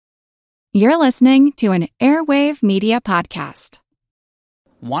You're listening to an Airwave Media Podcast.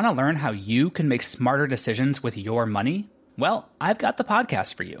 Want to learn how you can make smarter decisions with your money? Well, I've got the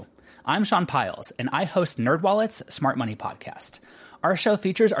podcast for you. I'm Sean Piles, and I host NerdWallet's Smart Money Podcast. Our show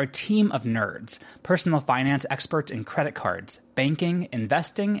features our team of nerds, personal finance experts in credit cards, banking,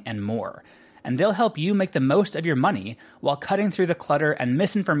 investing, and more. And they'll help you make the most of your money while cutting through the clutter and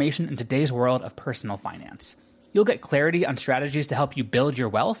misinformation in today's world of personal finance. You'll get clarity on strategies to help you build your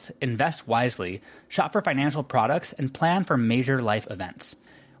wealth, invest wisely, shop for financial products, and plan for major life events.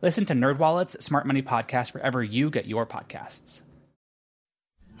 Listen to NerdWallet's Smart Money Podcast wherever you get your podcasts.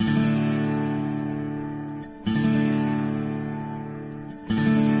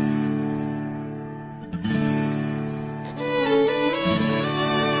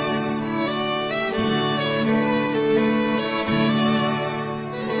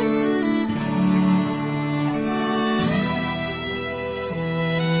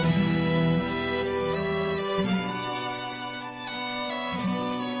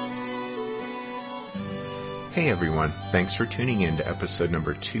 Hey everyone, thanks for tuning in to episode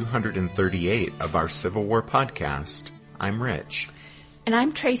number 238 of our Civil War podcast. I'm Rich. And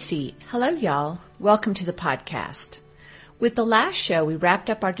I'm Tracy. Hello y'all. Welcome to the podcast. With the last show, we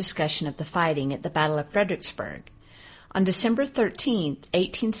wrapped up our discussion of the fighting at the Battle of Fredericksburg. On December 13,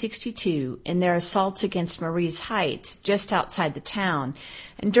 1862, in their assaults against Marye's Heights, just outside the town,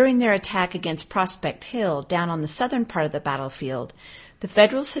 and during their attack against Prospect Hill, down on the southern part of the battlefield, the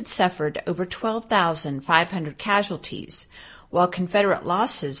Federals had suffered over 12,500 casualties, while Confederate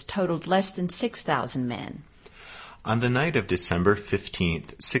losses totaled less than 6,000 men. On the night of December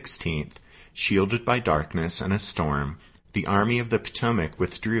 15th, 16th, shielded by darkness and a storm, the Army of the Potomac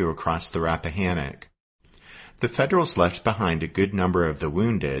withdrew across the Rappahannock. The Federals left behind a good number of the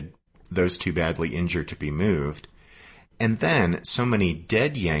wounded, those too badly injured to be moved, and then so many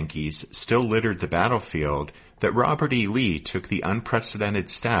dead Yankees still littered the battlefield that Robert E. Lee took the unprecedented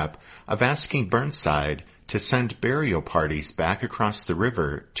step of asking Burnside to send burial parties back across the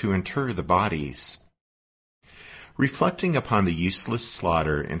river to inter the bodies. Reflecting upon the useless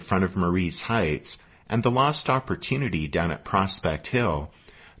slaughter in front of Marye's Heights and the lost opportunity down at Prospect Hill,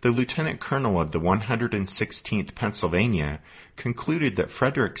 the lieutenant colonel of the 116th Pennsylvania concluded that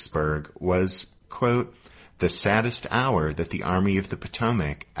Fredericksburg was, quote, the saddest hour that the Army of the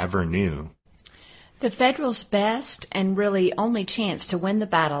Potomac ever knew. The Federals' best and really only chance to win the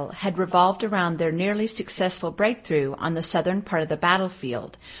battle had revolved around their nearly successful breakthrough on the southern part of the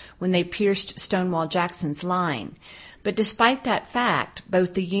battlefield when they pierced Stonewall Jackson's line. But despite that fact,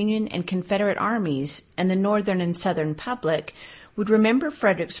 both the Union and Confederate armies and the northern and southern public would remember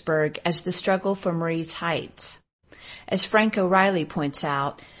Fredericksburg as the struggle for Marye's Heights. As Frank O'Reilly points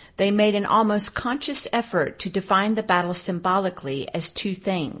out, they made an almost conscious effort to define the battle symbolically as two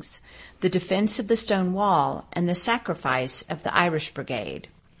things: the defense of the stone wall and the sacrifice of the Irish Brigade.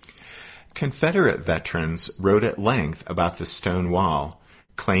 Confederate veterans wrote at length about the stone wall,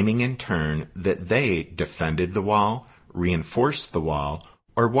 claiming in turn that they defended the wall, reinforced the wall,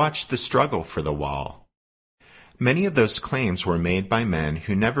 or watched the struggle for the wall. Many of those claims were made by men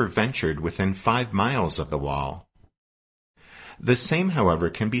who never ventured within 5 miles of the wall. The same, however,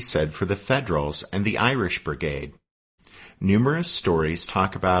 can be said for the Federals and the Irish Brigade. Numerous stories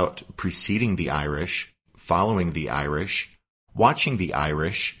talk about preceding the Irish, following the Irish, watching the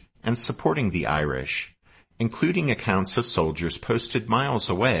Irish, and supporting the Irish, including accounts of soldiers posted miles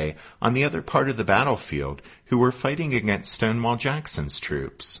away on the other part of the battlefield who were fighting against Stonewall Jackson's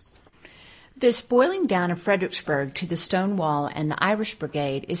troops. This boiling down of Fredericksburg to the stone wall and the Irish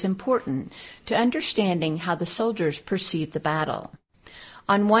Brigade is important to understanding how the soldiers perceived the battle.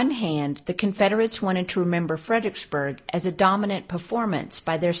 On one hand, the Confederates wanted to remember Fredericksburg as a dominant performance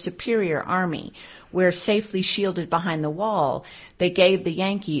by their superior army, where, safely shielded behind the wall, they gave the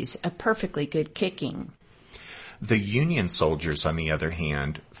Yankees a perfectly good kicking. The Union soldiers, on the other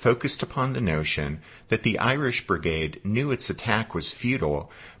hand, focused upon the notion that the Irish Brigade knew its attack was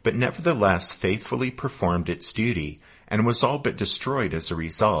futile, but nevertheless faithfully performed its duty, and was all but destroyed as a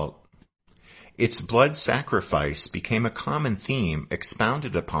result. Its blood sacrifice became a common theme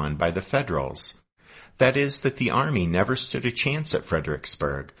expounded upon by the Federals. That is, that the Army never stood a chance at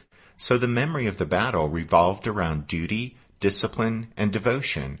Fredericksburg, so the memory of the battle revolved around duty, discipline, and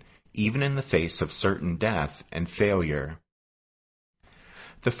devotion, even in the face of certain death and failure.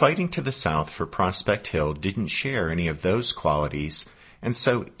 The fighting to the south for Prospect Hill didn't share any of those qualities, and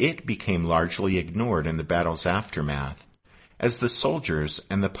so it became largely ignored in the battle's aftermath, as the soldiers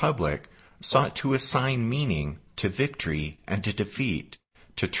and the public sought to assign meaning to victory and to defeat,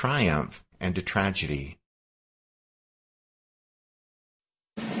 to triumph and to tragedy.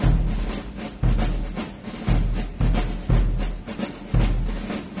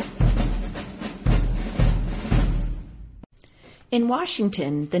 In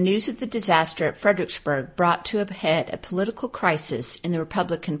Washington, the news of the disaster at Fredericksburg brought to a head a political crisis in the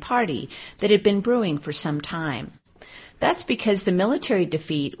Republican Party that had been brewing for some time. That's because the military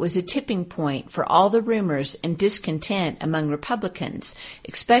defeat was a tipping point for all the rumors and discontent among Republicans,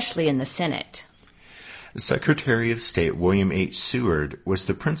 especially in the Senate. Secretary of State William H. Seward was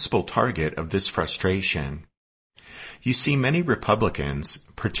the principal target of this frustration. You see, many Republicans,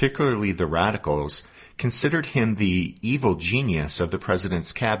 particularly the radicals, considered him the evil genius of the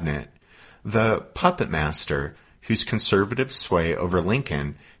president's cabinet, the puppet master whose conservative sway over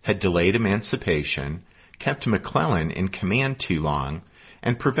Lincoln had delayed emancipation, kept McClellan in command too long,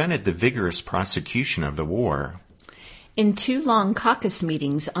 and prevented the vigorous prosecution of the war. In two long caucus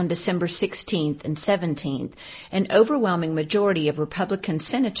meetings on December 16th and 17th, an overwhelming majority of Republican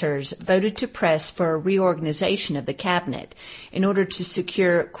senators voted to press for a reorganization of the cabinet in order to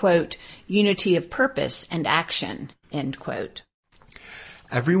secure, quote, unity of purpose and action, end quote.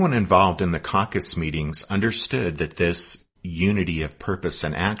 Everyone involved in the caucus meetings understood that this unity of purpose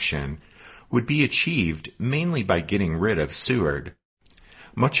and action would be achieved mainly by getting rid of Seward.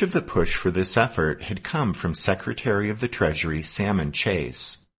 Much of the push for this effort had come from Secretary of the Treasury Salmon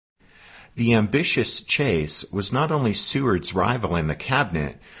Chase. The ambitious Chase was not only Seward's rival in the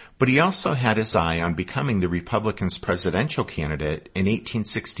cabinet, but he also had his eye on becoming the Republicans' presidential candidate in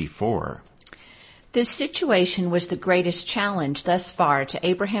 1864. This situation was the greatest challenge thus far to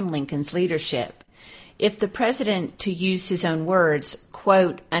Abraham Lincoln's leadership. If the president, to use his own words,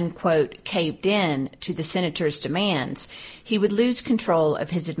 quote, unquote, caved in to the senator's demands, he would lose control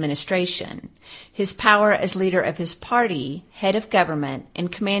of his administration. His power as leader of his party, head of government,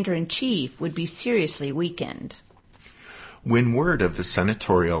 and commander-in-chief would be seriously weakened. When word of the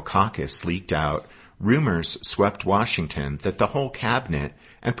senatorial caucus leaked out, rumors swept Washington that the whole cabinet,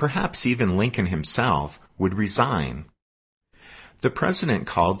 and perhaps even Lincoln himself, would resign. The president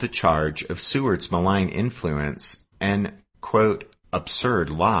called the charge of Seward's malign influence an, quote, absurd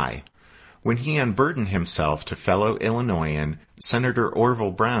lie, when he unburdened himself to fellow Illinoisan Senator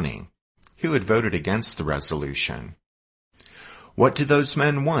Orville Browning, who had voted against the resolution. What do those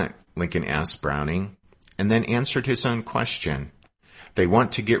men want? Lincoln asked Browning, and then answered his own question. They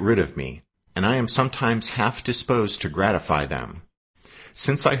want to get rid of me, and I am sometimes half disposed to gratify them.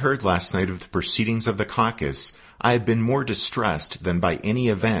 Since I heard last night of the proceedings of the caucus, I have been more distressed than by any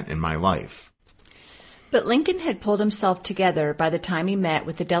event in my life. But Lincoln had pulled himself together by the time he met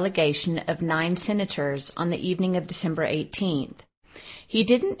with a delegation of 9 senators on the evening of December 18th. He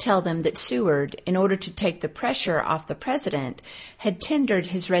didn't tell them that Seward, in order to take the pressure off the president, had tendered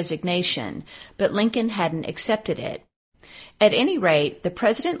his resignation, but Lincoln hadn't accepted it. At any rate, the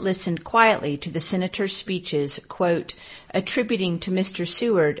president listened quietly to the senators' speeches, quote, attributing to Mr.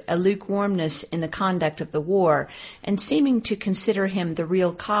 Seward a lukewarmness in the conduct of the war and seeming to consider him the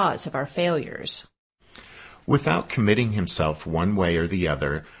real cause of our failures. Without committing himself one way or the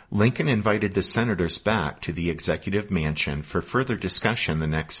other, Lincoln invited the senators back to the executive mansion for further discussion the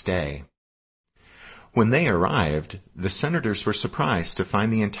next day. When they arrived, the senators were surprised to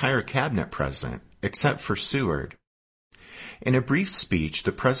find the entire cabinet present, except for Seward. In a brief speech,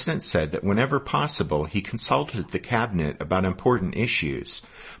 the president said that whenever possible he consulted the cabinet about important issues,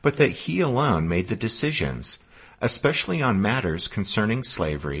 but that he alone made the decisions, especially on matters concerning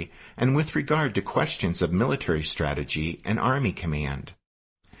slavery and with regard to questions of military strategy and army command.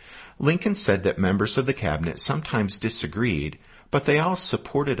 Lincoln said that members of the cabinet sometimes disagreed, but they all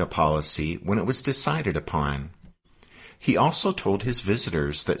supported a policy when it was decided upon. He also told his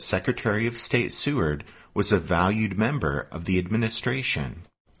visitors that Secretary of State Seward was a valued member of the administration.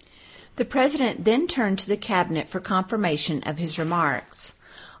 The president then turned to the cabinet for confirmation of his remarks.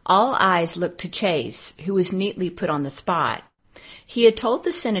 All eyes looked to Chase, who was neatly put on the spot. He had told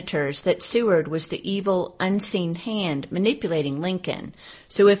the senators that Seward was the evil, unseen hand manipulating Lincoln,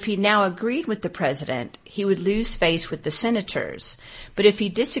 so if he now agreed with the president, he would lose face with the senators, but if he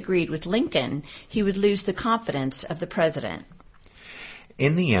disagreed with Lincoln, he would lose the confidence of the president.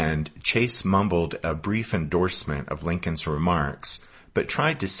 In the end, Chase mumbled a brief endorsement of Lincoln's remarks, but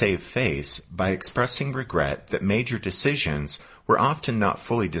tried to save face by expressing regret that major decisions were often not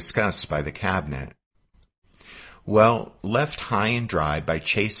fully discussed by the cabinet. Well, left high and dry by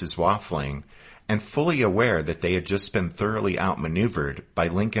Chase's waffling, and fully aware that they had just been thoroughly outmaneuvered by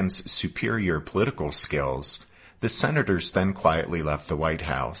Lincoln's superior political skills, the senators then quietly left the White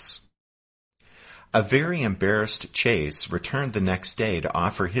House. A very embarrassed Chase returned the next day to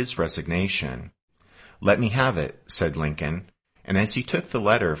offer his resignation. "Let me have it," said Lincoln, and as he took the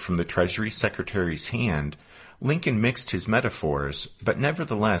letter from the Treasury Secretary's hand, Lincoln mixed his metaphors, but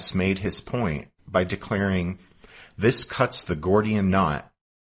nevertheless made his point by declaring, This cuts the Gordian knot.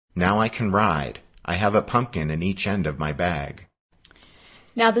 Now I can ride. I have a pumpkin in each end of my bag.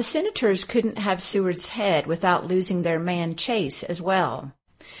 Now the senators couldn't have Seward's head without losing their man Chase as well.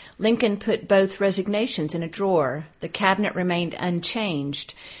 Lincoln put both resignations in a drawer, the cabinet remained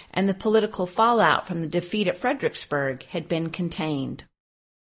unchanged, and the political fallout from the defeat at Fredericksburg had been contained.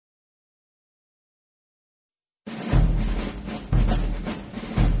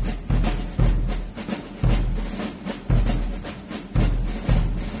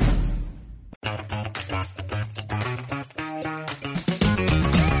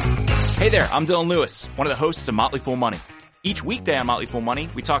 Hey there, I'm Dylan Lewis, one of the hosts of Motley Fool Money. Each weekday on Motley Fool Money,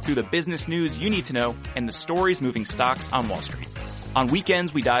 we talk through the business news you need to know and the stories moving stocks on Wall Street. On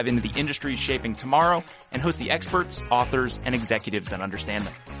weekends, we dive into the industries shaping tomorrow and host the experts, authors, and executives that understand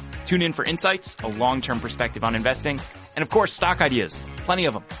them. Tune in for insights, a long-term perspective on investing, and of course, stock ideas. Plenty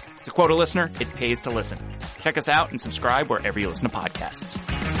of them. To quote a listener, it pays to listen. Check us out and subscribe wherever you listen to podcasts.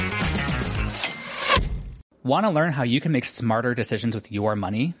 Want to learn how you can make smarter decisions with your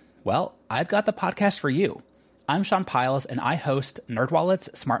money? Well, I've got the podcast for you. I'm Sean Piles, and I host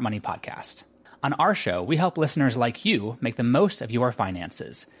NerdWallet's Smart Money Podcast. On our show, we help listeners like you make the most of your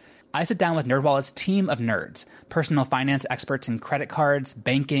finances. I sit down with NerdWallet's team of nerds, personal finance experts in credit cards,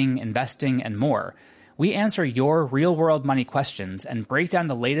 banking, investing, and more. We answer your real-world money questions and break down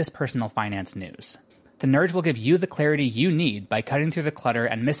the latest personal finance news. The nerds will give you the clarity you need by cutting through the clutter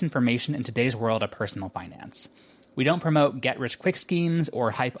and misinformation in today's world of personal finance. We don't promote get-rich-quick schemes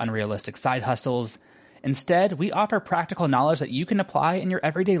or hype unrealistic side hustles. Instead, we offer practical knowledge that you can apply in your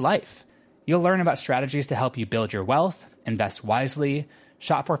everyday life. You'll learn about strategies to help you build your wealth, invest wisely,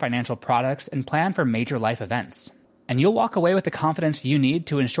 shop for financial products, and plan for major life events. And you'll walk away with the confidence you need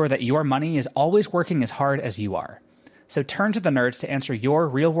to ensure that your money is always working as hard as you are. So turn to the nerds to answer your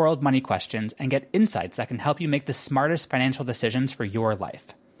real-world money questions and get insights that can help you make the smartest financial decisions for your life.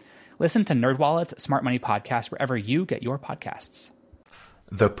 Listen to NerdWallet's Smart Money Podcast wherever you get your podcasts.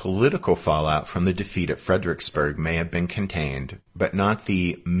 The political fallout from the defeat at Fredericksburg may have been contained, but not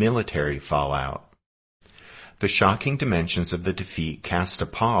the military fallout. The shocking dimensions of the defeat cast a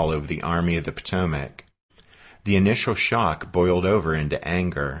pall over the Army of the Potomac. The initial shock boiled over into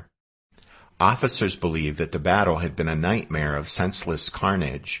anger. Officers believed that the battle had been a nightmare of senseless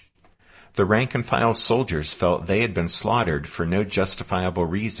carnage. The rank-and-file soldiers felt they had been slaughtered for no justifiable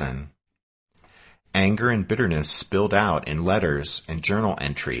reason. Anger and bitterness spilled out in letters and journal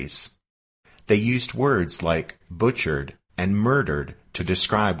entries. They used words like butchered and murdered to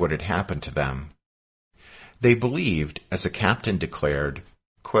describe what had happened to them. They believed, as a captain declared,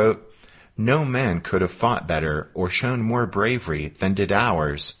 quote, "No men could have fought better or shown more bravery than did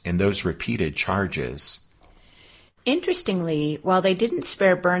ours in those repeated charges." Interestingly, while they didn't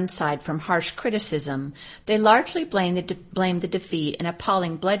spare Burnside from harsh criticism, they largely blamed the defeat and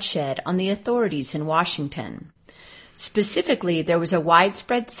appalling bloodshed on the authorities in Washington. Specifically, there was a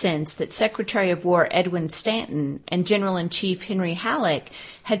widespread sense that Secretary of War Edwin Stanton and General-in-Chief Henry Halleck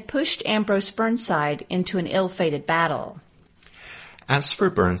had pushed Ambrose Burnside into an ill-fated battle. As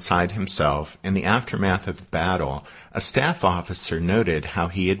for Burnside himself, in the aftermath of the battle, a staff officer noted how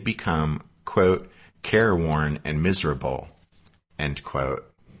he had become, quote, careworn and miserable, end quote.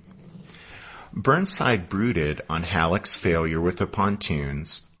 Burnside brooded on Halleck's failure with the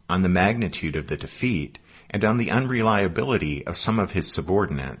pontoons, on the magnitude of the defeat, and on the unreliability of some of his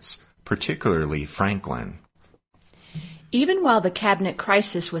subordinates, particularly Franklin. Even while the cabinet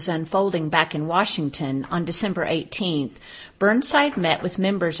crisis was unfolding back in Washington on December 18th, Burnside met with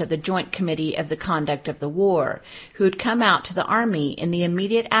members of the Joint Committee of the Conduct of the War, who had come out to the Army in the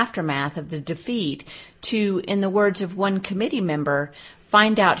immediate aftermath of the defeat to, in the words of one committee member,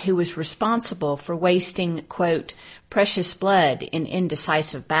 find out who was responsible for wasting, quote, precious blood in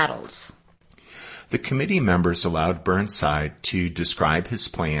indecisive battles. The committee members allowed Burnside to describe his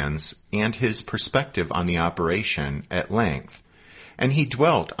plans and his perspective on the operation at length, and he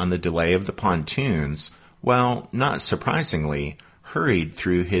dwelt on the delay of the pontoons, while, not surprisingly, hurried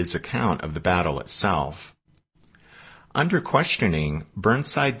through his account of the battle itself. Under questioning,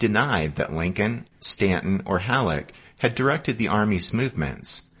 Burnside denied that Lincoln, Stanton, or Halleck had directed the Army's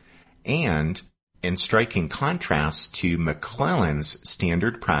movements, and, in striking contrast to McClellan's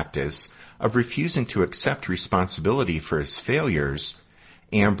standard practice of refusing to accept responsibility for his failures,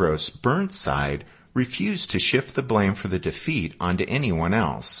 Ambrose Burnside refused to shift the blame for the defeat onto anyone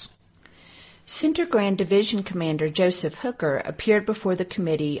else. Center Grand Division Commander Joseph Hooker appeared before the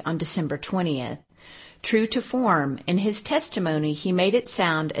committee on December 20th. True to form, in his testimony he made it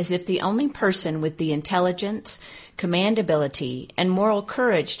sound as if the only person with the intelligence, command ability, and moral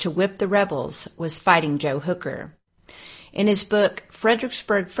courage to whip the rebels was Fighting Joe Hooker. In his book,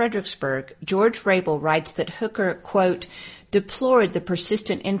 Fredericksburg, George Rabel writes that Hooker, quote, deplored the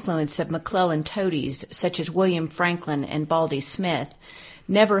persistent influence of McClellan toadies such as William Franklin and Baldy Smith,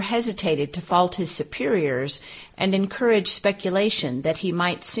 never hesitated to fault his superiors, and encouraged speculation that he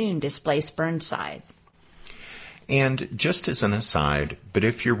might soon displace Burnside. And just as an aside, but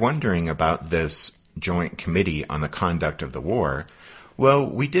if you're wondering about this Joint Committee on the Conduct of the War, well,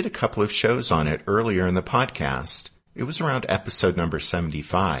 we did a couple of shows on it earlier in the podcast. It was around episode number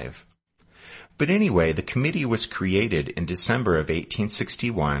 75. But anyway, the committee was created in December of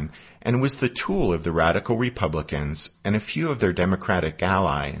 1861 and was the tool of the radical Republicans and a few of their Democratic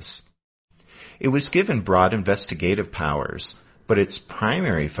allies. It was given broad investigative powers, but its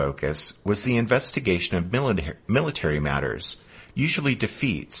primary focus was the investigation of military matters, usually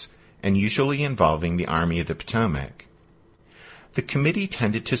defeats, and usually involving the Army of the Potomac. The committee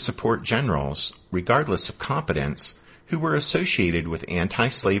tended to support generals, regardless of competence, who were associated with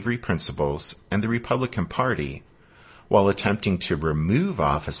anti-slavery principles and the Republican Party, while attempting to remove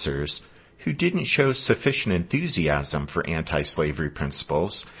officers who didn't show sufficient enthusiasm for anti-slavery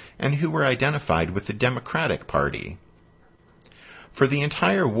principles and who were identified with the Democratic Party. For the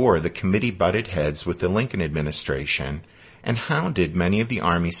entire war, the committee butted heads with the Lincoln administration and hounded many of the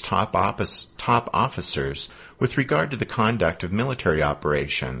Army's top officers with regard to the conduct of military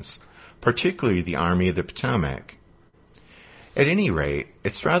operations, particularly the Army of the Potomac. At any rate,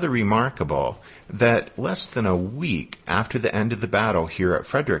 it's rather remarkable that less than a week after the end of the battle here at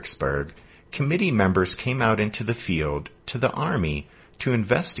Fredericksburg, committee members came out into the field to the Army to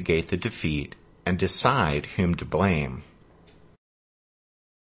investigate the defeat and decide whom to blame.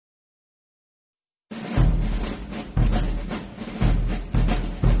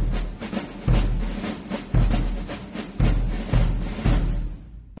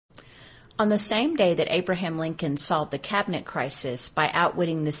 On the same day that Abraham Lincoln solved the cabinet crisis by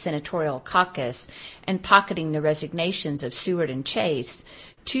outwitting the senatorial caucus and pocketing the resignations of Seward and Chase,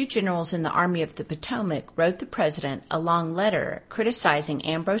 two generals in the Army of the Potomac wrote the president a long letter criticizing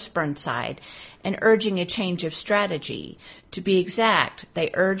Ambrose Burnside and urging a change of strategy. To be exact, they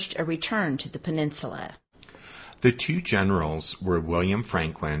urged a return to the peninsula. The two generals were William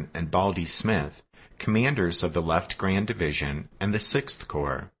Franklin and Baldy Smith, commanders of the Left Grand Division and the Sixth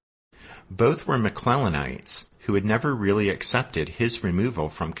Corps. Both were McClellanites who had never really accepted his removal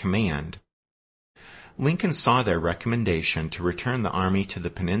from command. Lincoln saw their recommendation to return the Army to the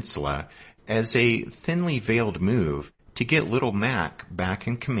peninsula as a thinly veiled move to get Little Mac back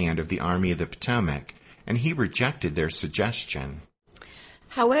in command of the Army of the Potomac, and he rejected their suggestion.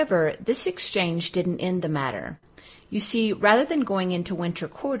 However, this exchange didn't end the matter. You see, rather than going into winter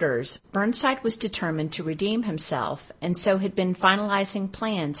quarters, Burnside was determined to redeem himself and so had been finalizing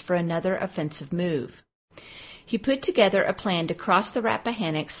plans for another offensive move. He put together a plan to cross the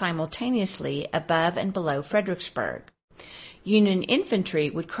Rappahannock simultaneously above and below Fredericksburg. Union infantry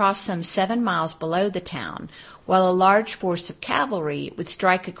would cross some 7 miles below the town, while a large force of cavalry would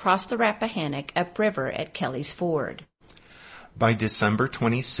strike across the Rappahannock upriver at Kelly's Ford. By December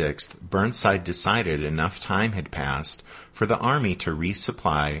 26th, Burnside decided enough time had passed for the Army to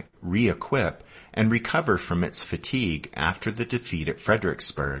resupply, re-equip, and recover from its fatigue after the defeat at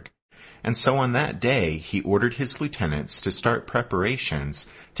Fredericksburg. And so on that day, he ordered his lieutenants to start preparations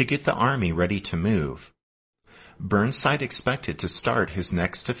to get the Army ready to move. Burnside expected to start his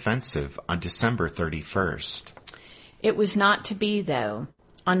next offensive on December 31st. It was not to be, though.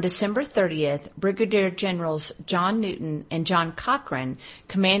 On December 30th, Brigadier Generals John Newton and John Cochran,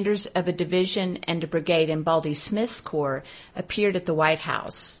 commanders of a division and a brigade in Baldy Smith's corps, appeared at the White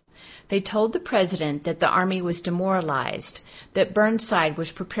House. They told the president that the Army was demoralized, that Burnside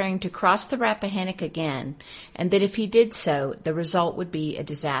was preparing to cross the Rappahannock again, and that if he did so, the result would be a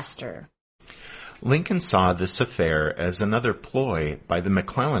disaster. Lincoln saw this affair as another ploy by the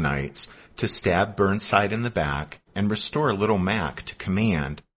McClellanites to stab Burnside in the back and restore Little Mac to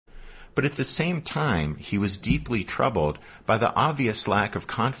command. But at the same time, he was deeply troubled by the obvious lack of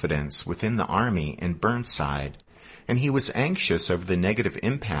confidence within the Army in Burnside, and he was anxious over the negative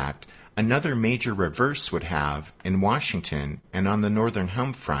impact another major reverse would have in Washington and on the northern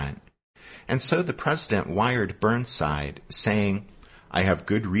home front. And so the president wired Burnside, saying, "I have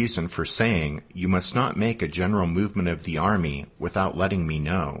good reason for saying you must not make a general movement of the Army without letting me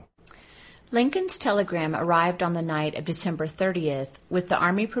know." Lincoln's telegram arrived on the night of December 30th, with the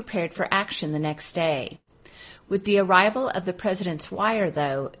Army prepared for action the next day. With the arrival of the president's wire,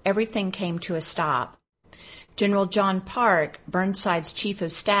 though, everything came to a stop. General John Parke, Burnside's chief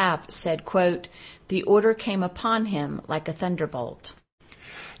of staff, said, quote, "The order came upon him like a thunderbolt."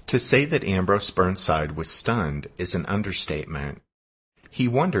 To say that Ambrose Burnside was stunned is an understatement. He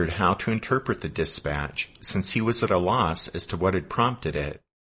wondered how to interpret the dispatch, since he was at a loss as to what had prompted it.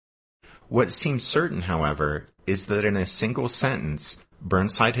 What seemed certain, however, is that in a single sentence,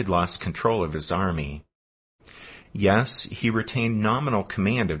 Burnside had lost control of his army. Yes, he retained nominal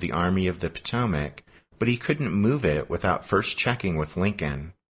command of the Army of the Potomac, but he couldn't move it without first checking with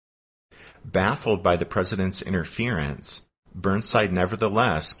Lincoln. Baffled by the president's interference, Burnside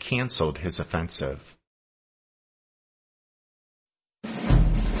nevertheless canceled his offensive.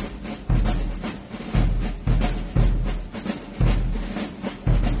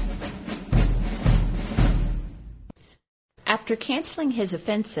 After canceling his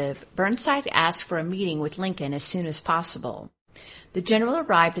offensive, Burnside asked for a meeting with Lincoln as soon as possible. The general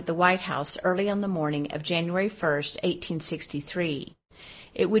arrived at the White House early on the morning of January 1, 1863.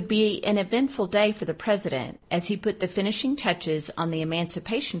 It would be an eventful day for the president as he put the finishing touches on the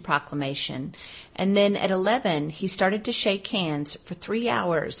Emancipation Proclamation, and then at 11 he started to shake hands for 3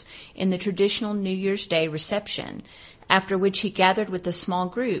 hours in the traditional New Year's Day reception, after which he gathered with a small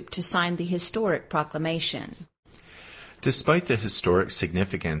group to sign the historic proclamation. Despite the historic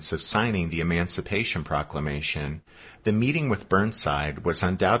significance of signing the Emancipation Proclamation, the meeting with Burnside was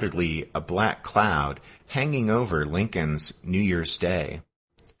undoubtedly a black cloud hanging over Lincoln's New Year's Day.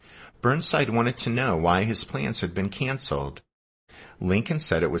 Burnside wanted to know why his plans had been canceled. Lincoln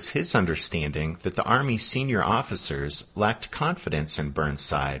said it was his understanding that the Army's senior officers lacked confidence in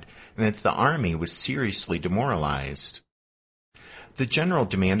Burnside and that the Army was seriously demoralized. The general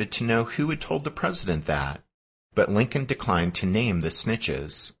demanded to know who had told the president that, but Lincoln declined to name the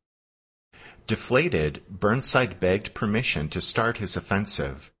snitches. Deflated, Burnside begged permission to start his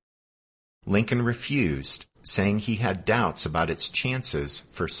offensive. Lincoln refused, saying he had doubts about its chances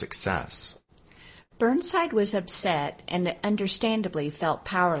for success. Burnside was upset and understandably felt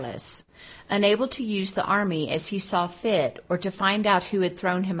powerless. Unable to use the Army as he saw fit or to find out who had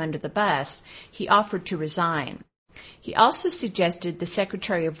thrown him under the bus, he offered to resign. He also suggested the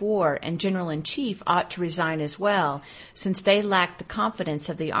Secretary of War and General-in-Chief ought to resign as well, since they lacked the confidence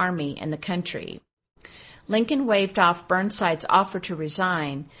of the Army and the country. Lincoln waved off Burnside's offer to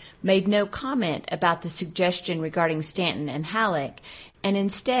resign, made no comment about the suggestion regarding Stanton and Halleck, and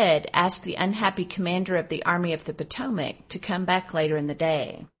instead asked the unhappy commander of the Army of the Potomac to come back later in the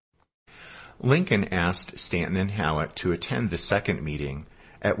day. Lincoln asked Stanton and Halleck to attend the second meeting,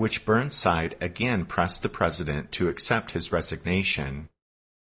 at which Burnside again pressed the president to accept his resignation.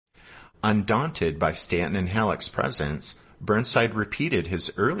 Undaunted by Stanton and Halleck's presence, Burnside repeated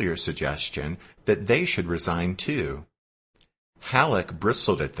his earlier suggestion that they should resign too. Halleck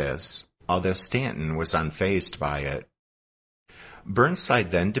bristled at this, although Stanton was unfazed by it. Burnside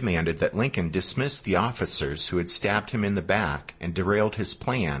then demanded that Lincoln dismiss the officers who had stabbed him in the back and derailed his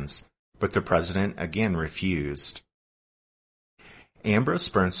plans, but the president again refused. Ambrose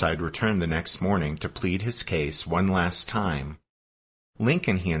Burnside returned the next morning to plead his case one last time.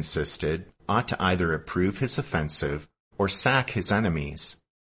 Lincoln, he insisted, ought to either approve his offensive or sack his enemies.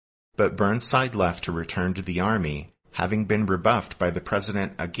 But Burnside left to return to the Army, having been rebuffed by the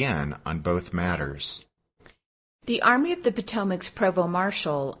president again on both matters. The Army of the Potomac's Provost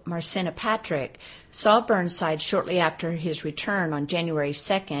Marshal, Marcena Patrick, saw Burnside shortly after his return on January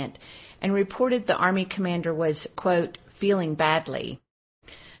 2nd and reported the Army commander was, quote, feeling badly.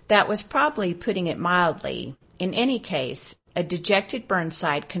 That was probably putting it mildly. In any case, a dejected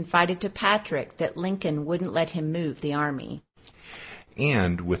Burnside confided to Patrick that Lincoln wouldn't let him move the Army.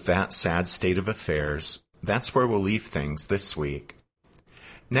 And with that sad state of affairs, that's where we'll leave things this week.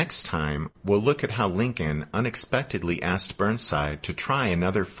 Next time, we'll look at how Lincoln unexpectedly asked Burnside to try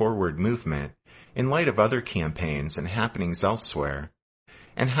another forward movement in light of other campaigns and happenings elsewhere,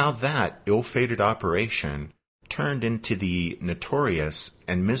 and how that ill-fated operation turned into the notorious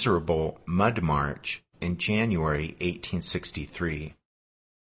and miserable Mud March in January 1863.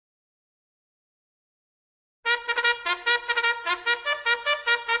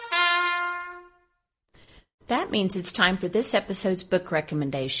 That means it's time for this episode's book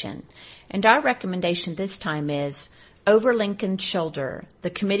recommendation. And our recommendation this time is Over Lincoln's Shoulder, The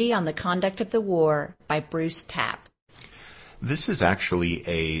Committee on the Conduct of the War by Bruce Tapp. This is actually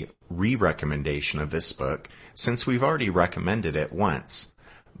a re-recommendation of this book, since we've already recommended it once.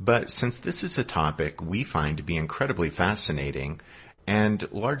 But since this is a topic we find to be incredibly fascinating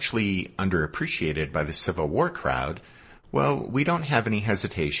and largely underappreciated by the Civil War crowd, well, we don't have any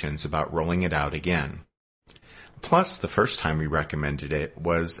hesitations about rolling it out again. Plus, the first time we recommended it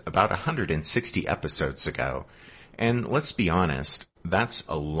was about 160 episodes ago, and let's be honest, that's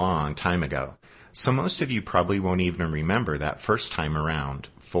a long time ago. So most of you probably won't even remember that first time around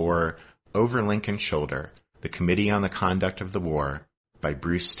for Over Lincoln's Shoulder, The Committee on the Conduct of the War by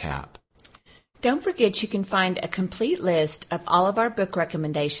Bruce Tapp. Don't forget you can find a complete list of all of our book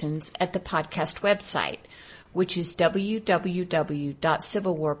recommendations at the podcast website, which is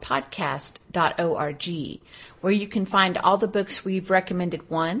www.civilwarpodcast.org, where you can find all the books we've recommended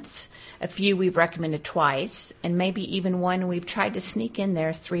once, a few we've recommended twice, and maybe even one we've tried to sneak in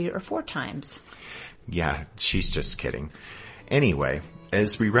there 3 or 4 times. Yeah, she's just kidding. Anyway,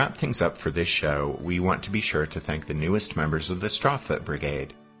 as we wrap things up for this show, we want to be sure to thank the newest members of the Strawfoot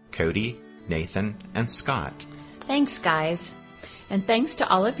Brigade, Cody, Nathan, and Scott. Thanks, guys. And thanks to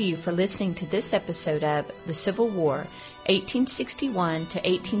all of you for listening to this episode of The Civil War, 1861 to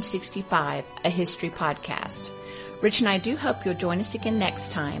 1865, a history podcast. Rich and I do hope you'll join us again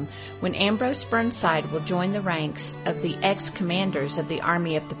next time when Ambrose Burnside will join the ranks of the ex-commanders of the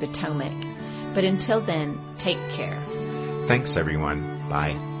Army of the Potomac. But until then, take care. Thanks, everyone.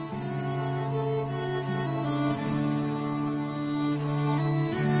 Bye.